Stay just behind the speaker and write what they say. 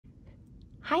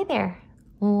Hi there,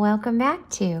 welcome back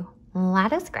to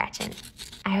Lotto Scratchin.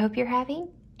 I hope you're having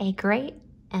a great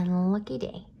and lucky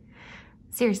day.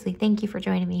 Seriously, thank you for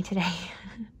joining me today.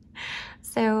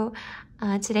 So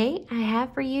today I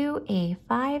have for you a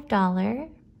 $5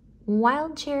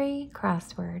 wild cherry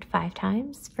crossword 5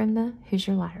 times from the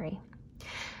Hoosier Lottery.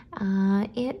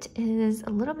 It is a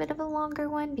little bit of a longer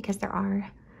one because there are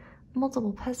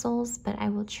multiple puzzles, but I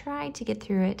will try to get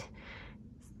through it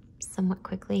somewhat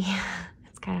quickly.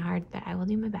 It's kind of hard, but I will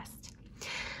do my best.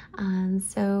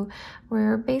 So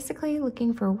we're basically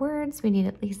looking for words. We need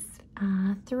at least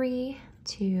 3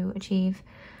 to achieve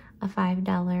a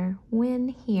 $5 win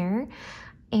here.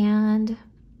 And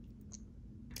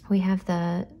we have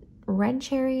the red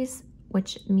cherries,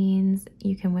 which means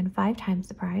you can win 5 times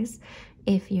the prize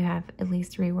if you have at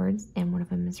least 3 words and one of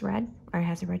them is red or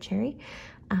has a red cherry.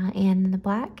 And the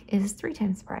black is 3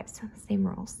 times the prize, so same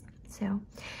rules. So,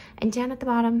 and down at the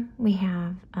bottom, we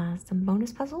have some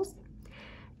bonus puzzles.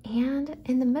 And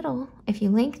in the middle, if you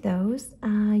link those,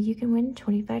 you can win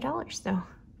 $25. So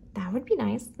that would be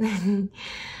nice.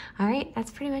 All right,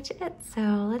 that's pretty much it. So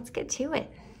let's get to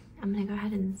it. I'm gonna go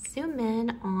ahead and zoom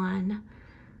in on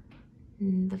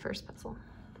the first puzzle.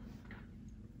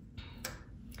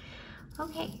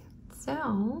 Okay,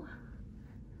 so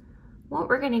what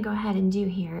we're gonna go ahead and do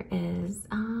here is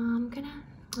I'm gonna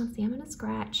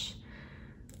scratch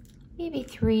maybe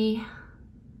 3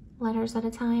 letters at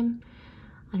a time.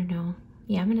 I don't know.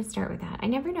 Yeah, I'm gonna start with that. I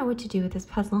never know what to do with this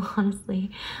puzzle, honestly.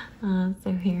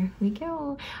 So here we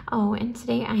go. Oh, and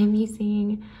today I am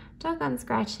using Lotto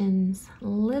Scratchin's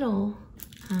little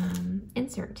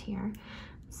insert here.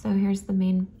 So here's the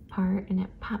main part and it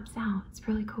pops out. It's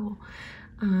really cool.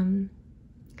 I'm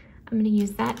gonna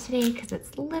use that today because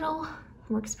it's little,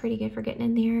 works pretty good for getting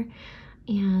in there.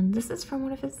 And this is from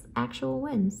one of his actual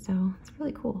wins, so it's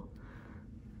really cool.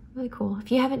 Really cool. If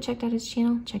you haven't checked out his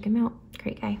channel, check him out.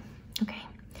 Great guy. Okay,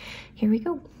 here we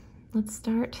go. Let's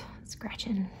start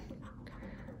scratching.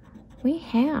 We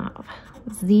have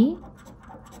Z,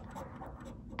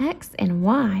 X, and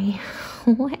Y.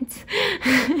 What?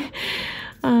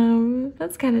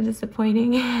 That's kind of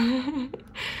disappointing.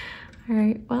 All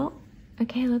right, well,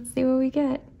 okay, let's see what we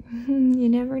get. You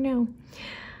never know.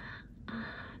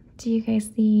 Do you guys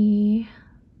see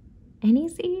any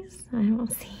Z's? I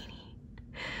don't see any.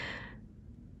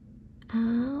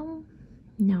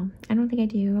 No, I don't think I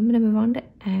do. I'm gonna move on to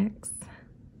X.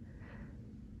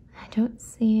 I don't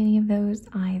see any of those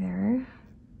either.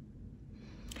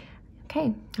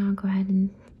 Okay, I'll go ahead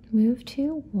and move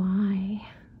to Y,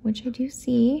 which I do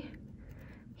see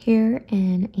here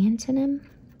in antonym.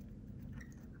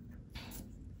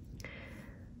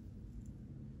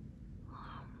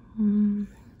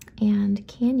 And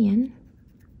canyon.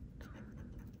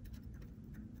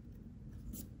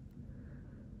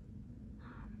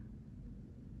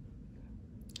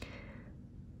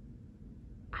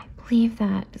 I believe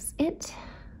that is it,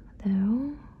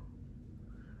 though.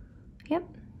 Yep,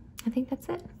 I think that's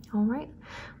it. All right,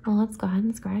 well, let's go ahead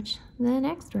and scratch the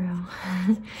next row.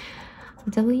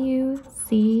 W,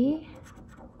 C,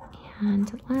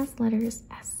 and last letter is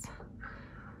S.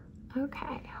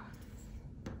 Okay.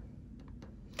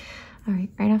 All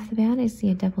right, right off the bat, I see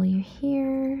a W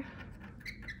here,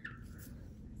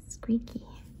 squeaky,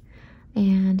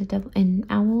 and an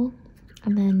owl,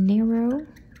 and then narrow.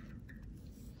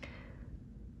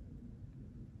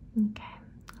 Okay,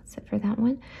 that's it for that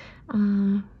one.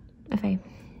 If I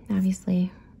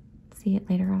obviously see it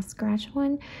later, I'll scratch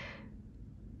one.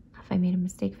 If I made a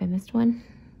mistake, if I missed one,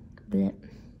 bleh.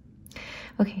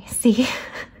 Okay, C,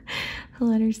 the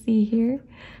letter C here.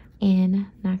 In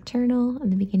nocturnal,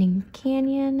 in the beginning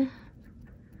canyon,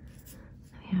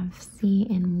 we have C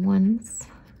in once,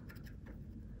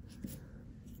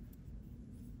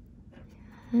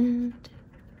 and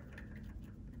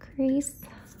crease.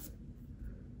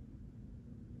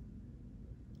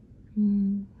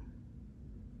 I'm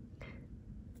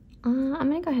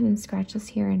gonna go ahead and scratch this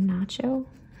here in nacho,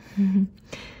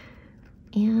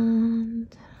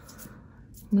 and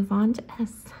move on to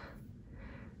S.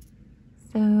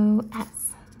 So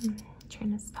S, I'm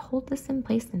trying to hold this in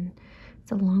place, and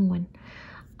it's a long one.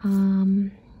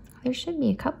 There should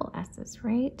be a couple S's,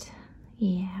 right?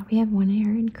 Yeah, we have one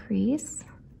here in crease.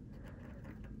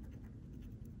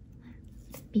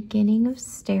 The beginning of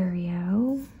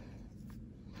stereo.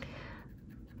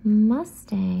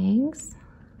 Mustangs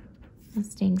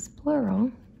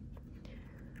plural.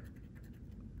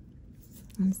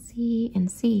 And C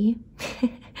and C.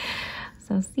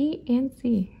 So C and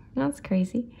C. That's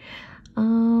crazy.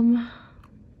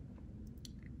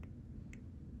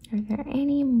 Are there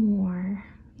any more?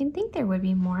 You'd think there would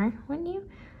be more, wouldn't you?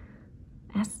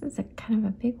 S is a kind of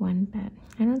a big one, but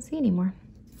I don't see any more.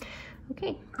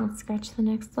 Okay, let's scratch the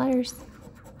next letters.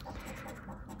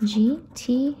 G,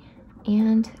 T,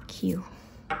 and Q.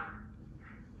 All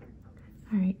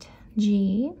right,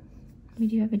 G. We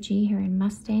do have a G here in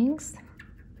Mustangs.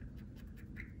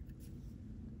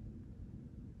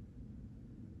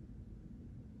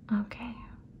 Okay,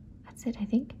 that's it, I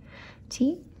think.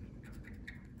 T.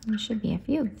 There should be a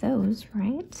few of those,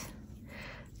 right?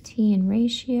 T in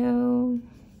ratio.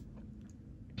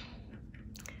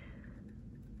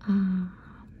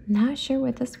 Not sure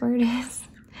what this word is.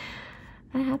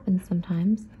 That happens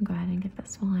sometimes. I'll go ahead and get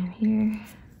this while I'm here.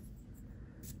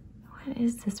 What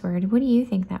is this word? What do you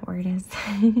think that word is?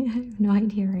 I have no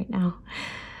idea right now.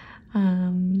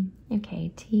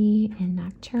 Okay, T in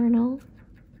nocturnal.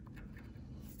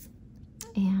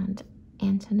 And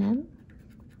antonym.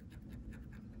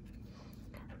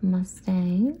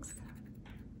 Mustangs.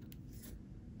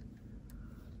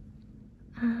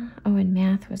 Oh, and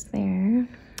math was there.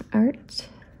 Art.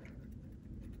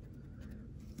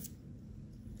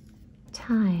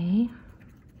 Tie.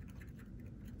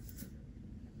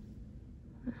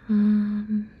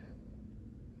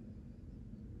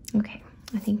 Okay,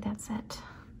 I think that's it.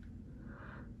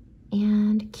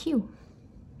 And Q.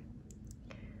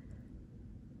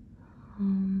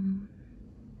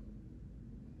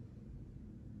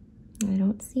 I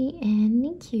don't see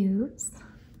any Q's.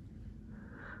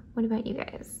 What about you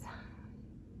guys?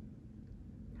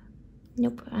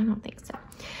 Nope, I don't think so.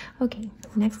 Okay,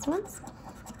 next ones.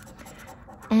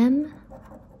 M,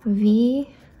 V,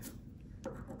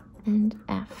 and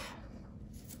F.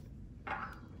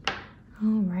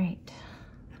 All right.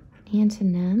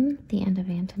 Antonym, the end of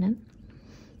antonym.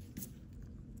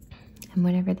 And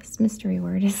whatever this mystery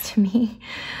word is to me.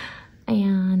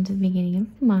 And the beginning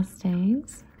of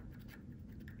Mustangs.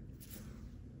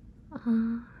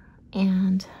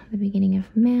 And the beginning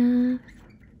of math.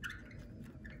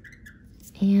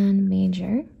 And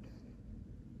major.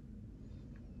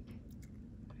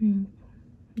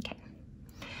 Okay.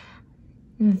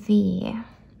 V.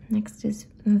 Next is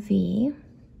V.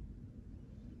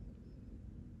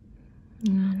 I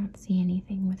don't see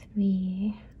anything with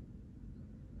V.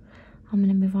 I'm going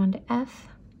to move on to F.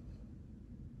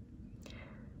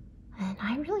 And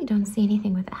I really don't see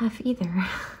anything with F either.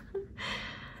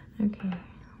 Okay,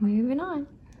 moving on.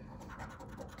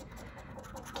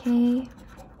 K,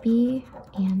 B,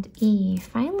 and E.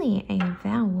 Finally a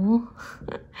vowel.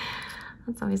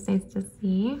 That's always nice to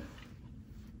see.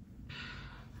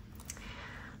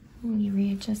 Let me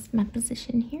readjust my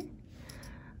position here.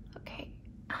 Okay.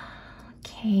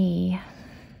 K.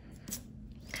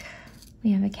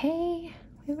 We have a K.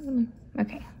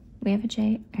 Okay. We have a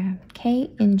J.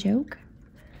 K in joke.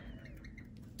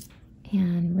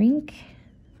 And rink.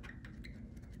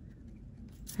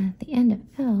 At the end of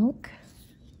elk.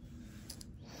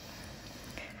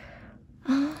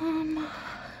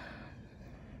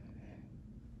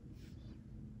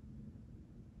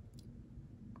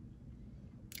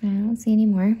 I don't see any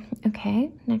more. Okay,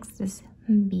 next is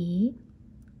B.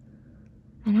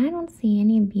 And I don't see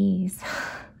any B's.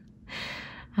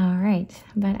 All right,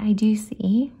 but I do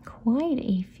see quite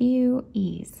a few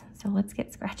E's. So let's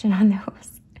get scratching on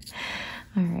those.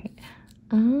 All right.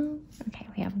 Okay,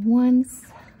 we have once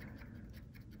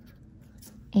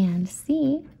and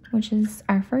C, which is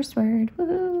our first word.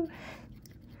 Woohoo!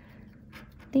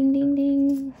 Ding, ding,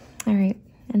 ding. All right,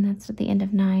 and that's at the end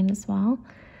of 9 as well.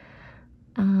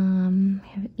 We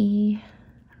have E,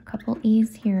 a couple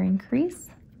E's here in crease.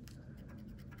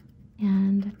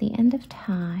 And at the end of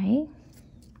tie,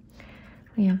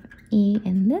 we have E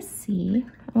in this C.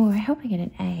 Oh, I hope I get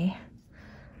an A.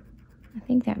 I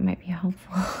think that might be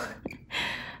helpful.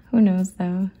 Who knows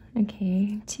though?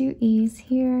 Okay, 2 E's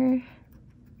here.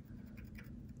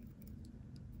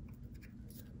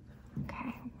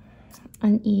 Okay,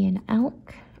 an E in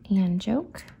elk and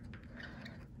joke.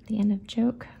 At the end of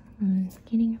joke, and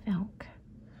beginning of elk.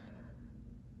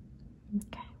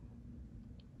 Okay.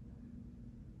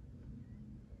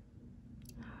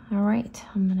 All right,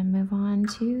 I'm gonna move on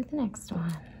to the next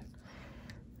one.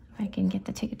 If I can get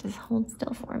the ticket to hold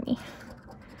still for me.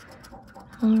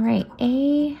 All right,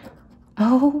 A,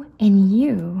 O, and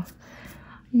U.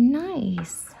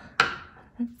 Nice.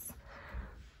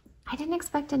 I didn't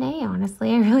expect an A,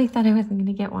 honestly. I really thought I wasn't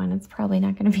gonna get one. It's probably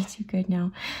not gonna be too good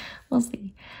now. We'll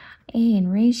see. A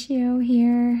in ratio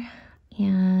here,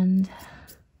 and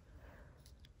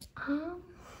I'm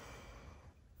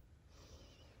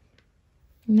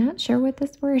not sure what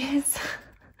this word is.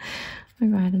 I'll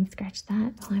go ahead and scratch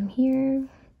that while I'm here.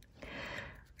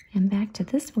 And back to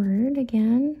this word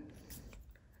again.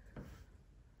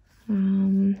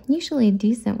 Usually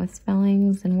decent with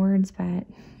spellings and words, but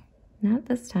not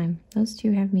this time. Those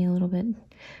two have me a little bit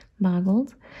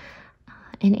boggled.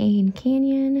 An A in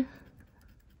canyon,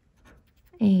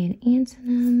 A in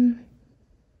antonym,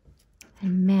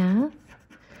 and math.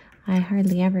 I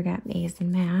hardly ever got A's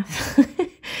in math.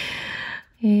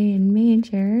 A in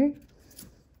major.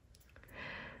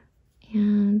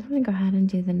 And I'm going to go ahead and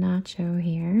do the nacho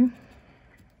here.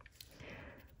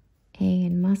 A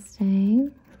in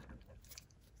Mustang.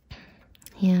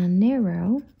 And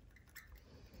narrow.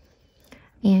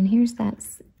 And here's that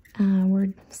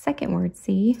second word,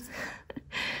 C.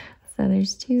 So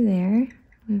there's two there.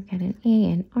 We've got an A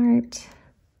in art.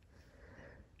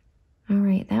 All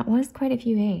right, that was quite a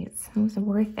few A's. That was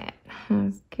worth it. That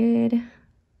was good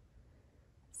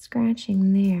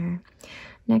scratching there.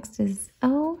 Next is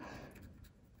O,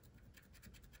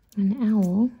 an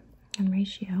owl, and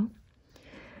ratio.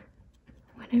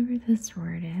 Whatever this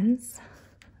word is,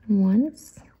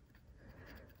 once,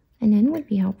 an N would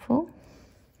be helpful.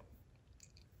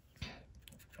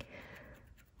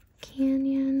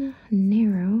 Canyon,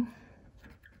 narrow,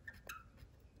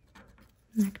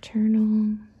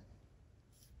 nocturnal,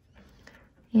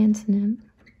 antonym,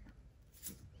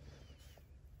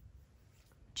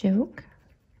 joke,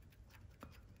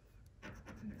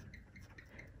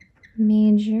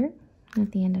 major, at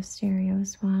the end of stereo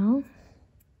as well.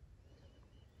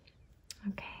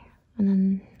 Okay, and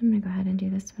then I'm going to go ahead and do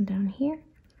this one down here.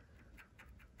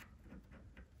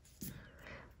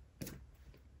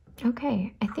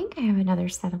 Okay, I think I have another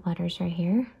set of letters right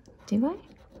here. Do I?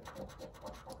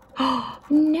 Oh,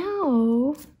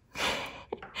 no.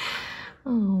 Oh,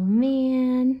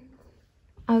 man.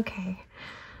 Okay,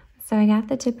 so I got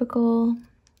the typical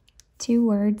two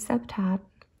words up top.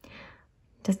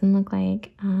 Doesn't look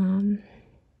like any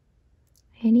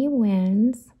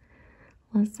wins,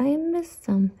 unless I missed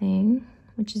something,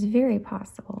 which is very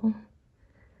possible.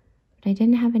 But I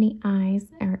didn't have any I's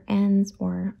or N's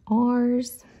or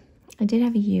R's. I did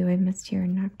have a U I missed here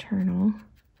in nocturnal.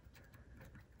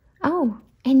 Oh,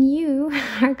 and you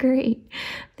are great.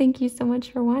 Thank you so much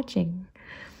for watching.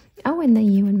 Oh, and the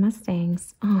U in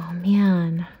Mustangs. Oh,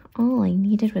 man. All I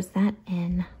needed was that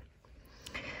N.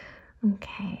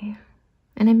 Okay.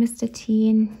 And I missed a T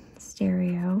in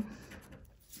stereo.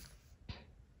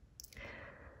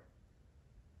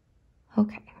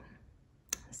 Okay.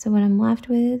 So what I'm left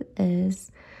with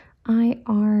is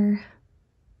IRNLJ.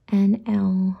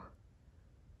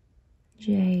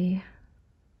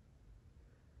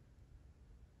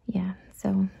 Yeah,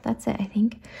 so that's it, I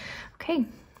think. Okay, I'm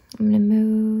going to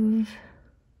move.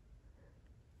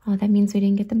 Oh, that means we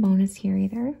didn't get the bonus here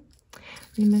either. I'm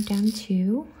going to move down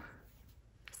to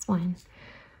this one.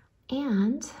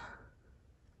 And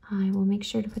I will make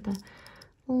sure to put the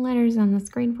letters on the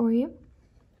screen for you.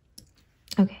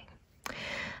 Okay,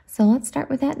 so let's start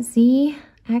with that Z,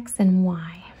 X, and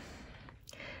Y.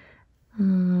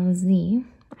 Z,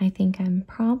 I think I'm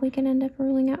probably going to end up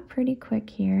ruling out pretty quick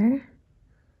here.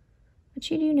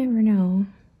 But you do never know.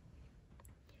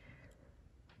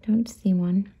 Don't see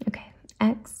one. Okay,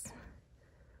 X.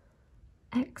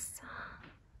 X.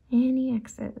 Any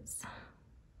X's?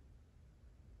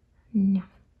 No.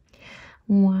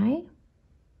 Y.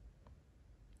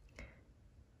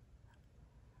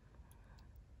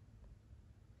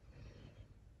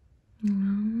 I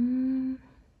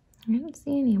don't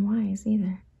see any Y's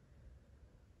either.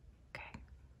 Okay.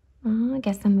 I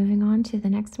guess I'm moving on to the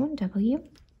next one, W.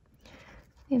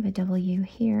 We have a W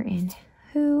here in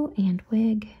who and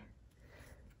wig,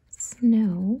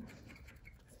 snow,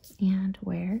 and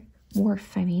where,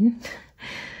 wharf, I mean.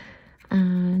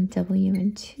 W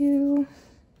and 2.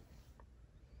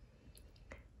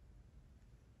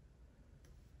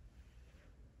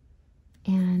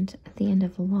 And at the end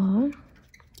of law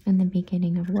and the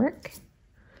beginning of work.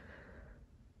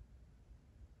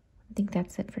 I think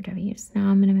that's it for W's. Now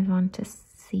I'm going to move on to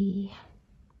C.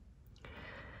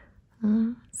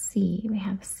 C, we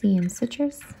have C in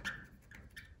citrus.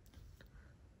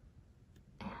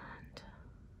 And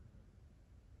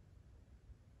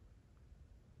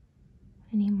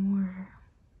any more?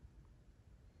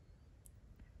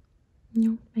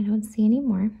 Nope, I don't see any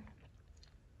more.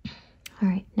 All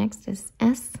right, next is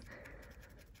S.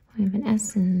 We have an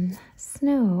S in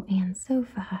snow and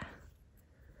sofa.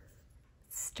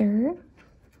 Stir.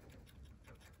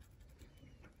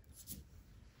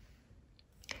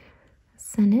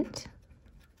 Senate.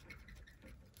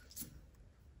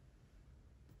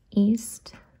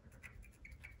 East.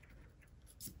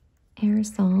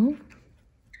 Aerosol.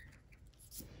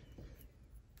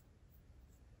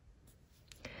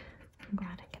 I'm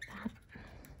glad I get that.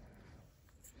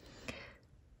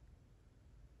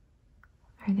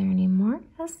 Are there any more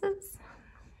S's?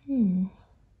 I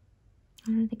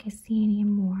don't think I see any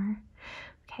more.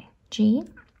 Okay, G.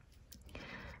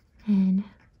 And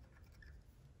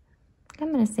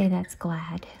I'm going to say that's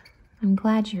glad. I'm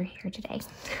glad you're here today.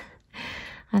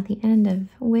 At the end of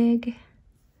wig,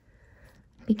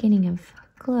 beginning of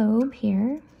globe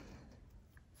here,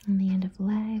 on the end of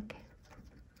leg,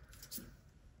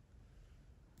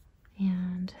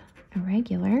 and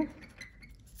irregular.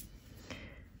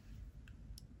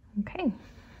 Okay,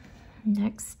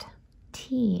 next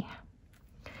T.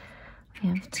 We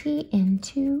have T in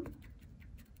 2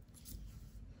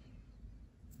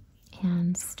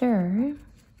 and stir.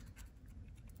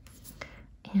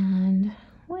 And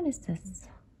what is this?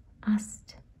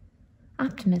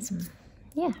 Optimism.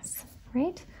 Yes,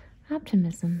 right?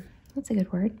 Optimism. That's a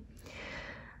good word.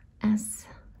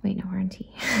 Wait, no, we're on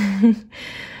T.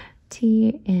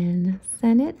 T in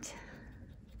Senate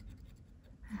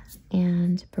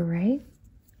and beret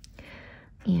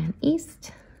and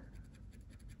east,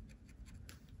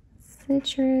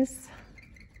 citrus,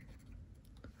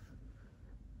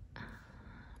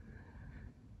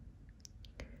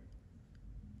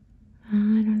 I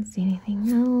don't see anything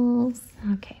else.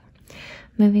 Okay,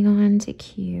 moving on to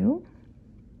Q.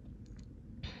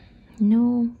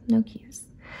 No Q's.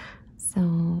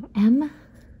 So M,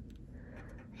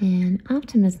 in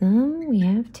optimism we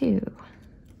have 2.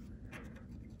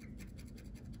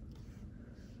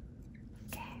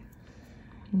 Okay,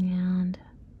 and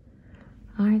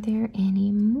are there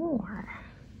any more?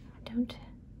 I don't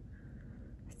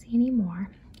see any more.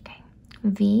 Okay,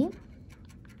 V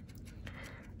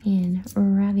in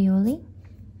ravioli,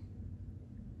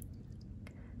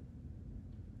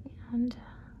 and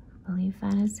I believe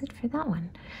that is it for that one.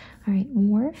 All right,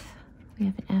 wharf. We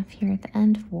have an F here at the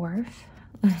end of wharf.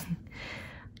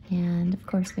 And of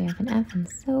course we have an F in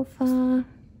sofa.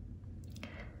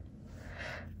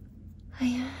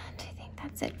 And I think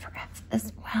that's it for F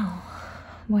as well.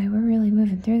 Boy, we're really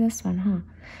moving through this one, huh?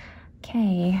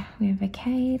 K. We have a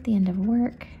K at the end of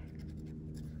work.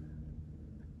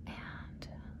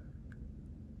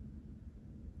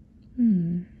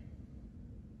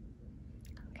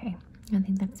 Okay, I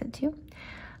think that's it too.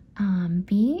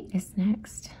 B is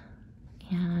next.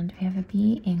 And we have a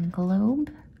B in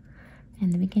globe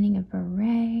and the beginning of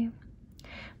beret.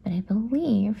 But I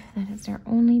believe that is our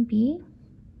only B.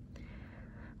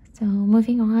 So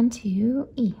moving on to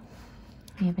E.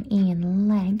 We have an E in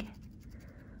leg,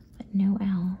 but no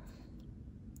L.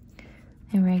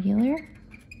 Irregular.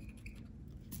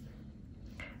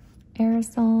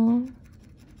 Aerosol.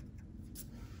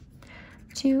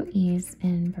 2 E's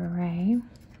in beret.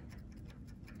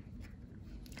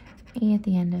 E at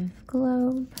the end of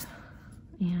globe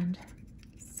and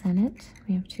Senate.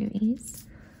 We have 2 E's.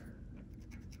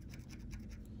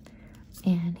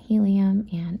 And helium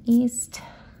and east.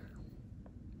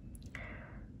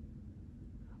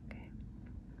 Okay.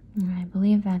 And I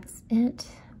believe that's it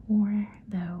for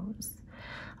those.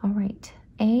 All right.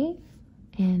 A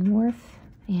in wharf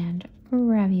and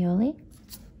ravioli.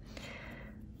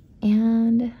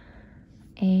 And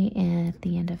A at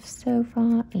the end of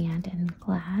sofa and in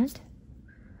glad.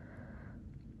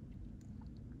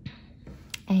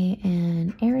 A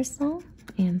in aerosol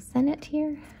and Senate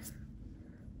here.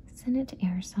 Senate,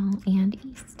 aerosol, and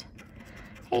east.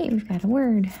 Hey, we've got a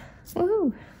word.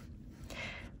 Woohoo!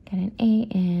 Got an A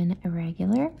in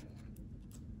irregular.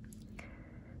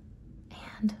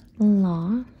 And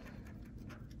law.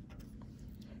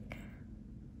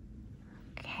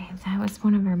 That was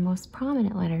one of our most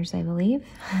prominent letters, I believe.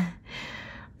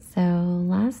 So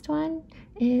last one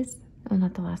is, oh,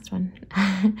 not the last one.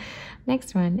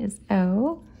 Next one is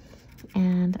O,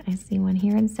 and I see one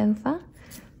here in sofa.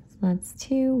 So that's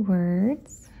 2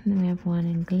 words. And then we have one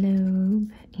in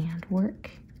globe and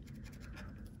work.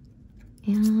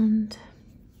 And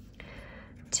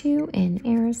 2 in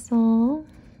aerosol.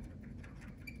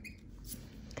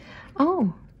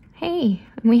 Oh, hey,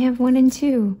 we have 1 and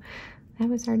 2. That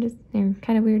was hard to, they're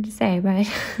kind of weird to say, but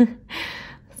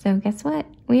so guess what?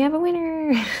 We have a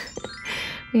winner.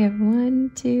 We have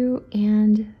 1, 2,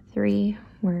 and 3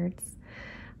 words.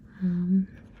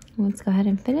 Let's go ahead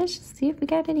and finish. See if we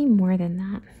got any more than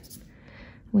that.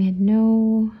 We had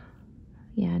no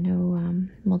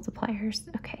multipliers.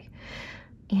 Okay.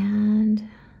 And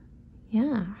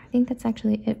yeah, I think that's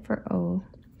actually it for O.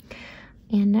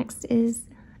 And next is,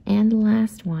 and the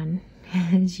last one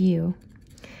is U.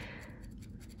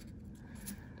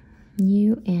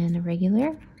 U in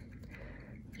irregular,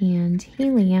 and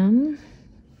helium,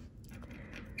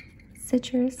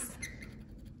 citrus,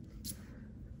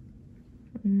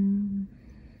 And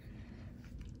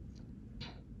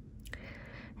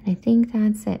I think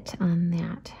that's it on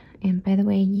that. And by the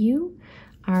way, you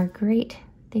are great.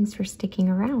 Thanks for sticking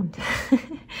around.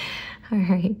 All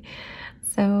right.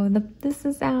 So this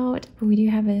is out. We do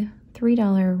have a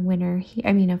 $3 winner here.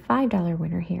 I mean, a $5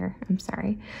 winner here. I'm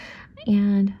sorry.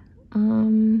 And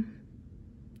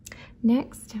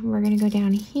next, we're going to go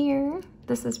down here.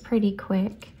 This is pretty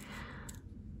quick.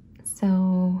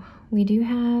 So we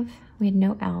had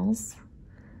no L's.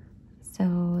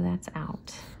 So that's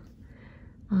out.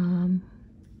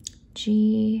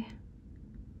 G.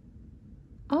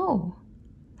 Oh,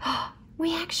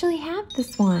 we actually have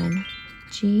this one.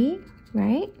 G,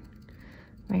 right?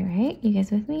 Right. You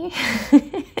guys with me?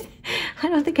 I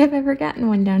don't think I've ever gotten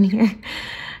one down here.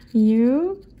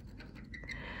 U.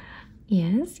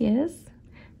 Yes.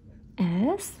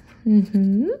 S.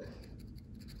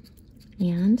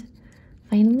 And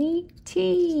finally,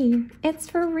 T. It's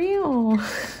for real.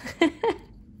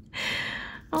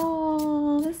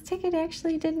 Oh, this ticket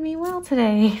actually did me well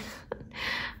today.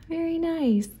 Very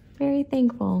nice. Very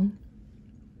thankful.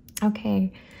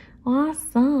 Okay,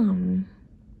 awesome.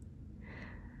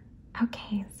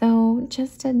 Okay, so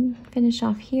just to finish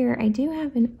off here, I do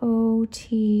have an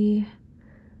OT,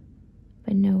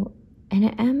 but no, and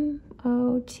an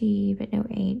MOT, but no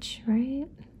H, right?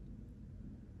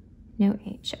 No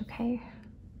H, okay.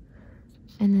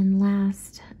 And then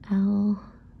last L,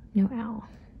 no L.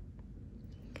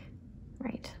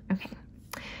 Right, okay.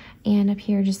 And up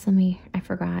here, just I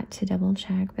forgot to double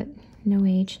check, but no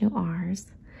H, no R's,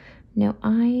 no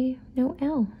I, no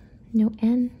L, no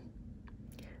N.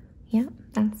 Yep,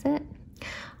 that's it.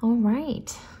 All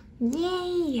right,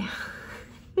 yay.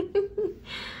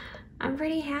 I'm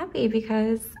pretty happy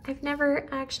because I've never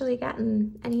actually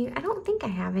gotten any, I don't think I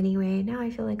have anyway. Now I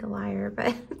feel like a liar,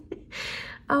 but.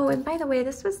 Oh, and by the way,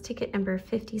 this was ticket number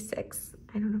 56.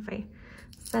 I don't know if I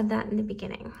said that in the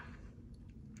beginning.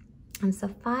 It's a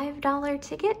 $5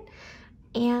 ticket,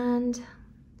 and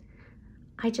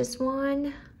I just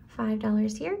won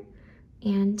 $5 here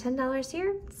and $10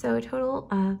 here, so a total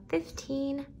of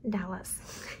 $15.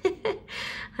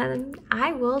 And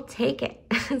I will take it,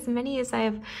 as many as I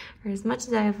have, or as much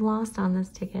as I have lost on this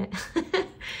ticket.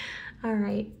 All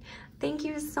right. Thank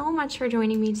you so much for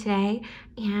joining me today,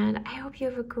 and I hope you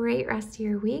have a great rest of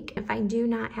your week. If I do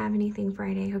not have anything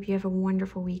Friday, I hope you have a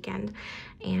wonderful weekend,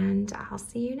 and I'll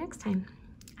see you next time.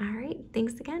 All right,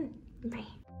 thanks again. Bye.